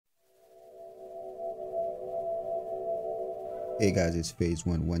Hey guys, it's phase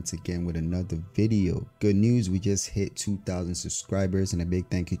one once again with another video. Good news, we just hit 2,000 subscribers, and a big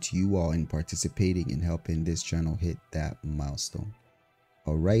thank you to you all in participating and helping this channel hit that milestone.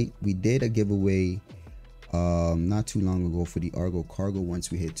 All right, we did a giveaway not too long ago for the Argo cargo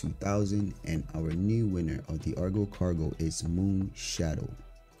once we hit 2,000, and our new winner of the Argo cargo is Moon Shadow.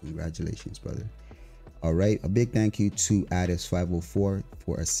 Congratulations, brother. All right, a big thank you to Addis504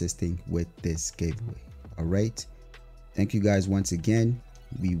 for assisting with this giveaway. All right, thank you guys once again.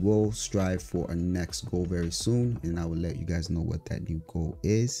 We will strive for our next goal very soon, and I will let you guys know what that new goal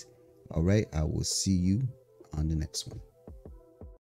is. All right, I will see you on the next one.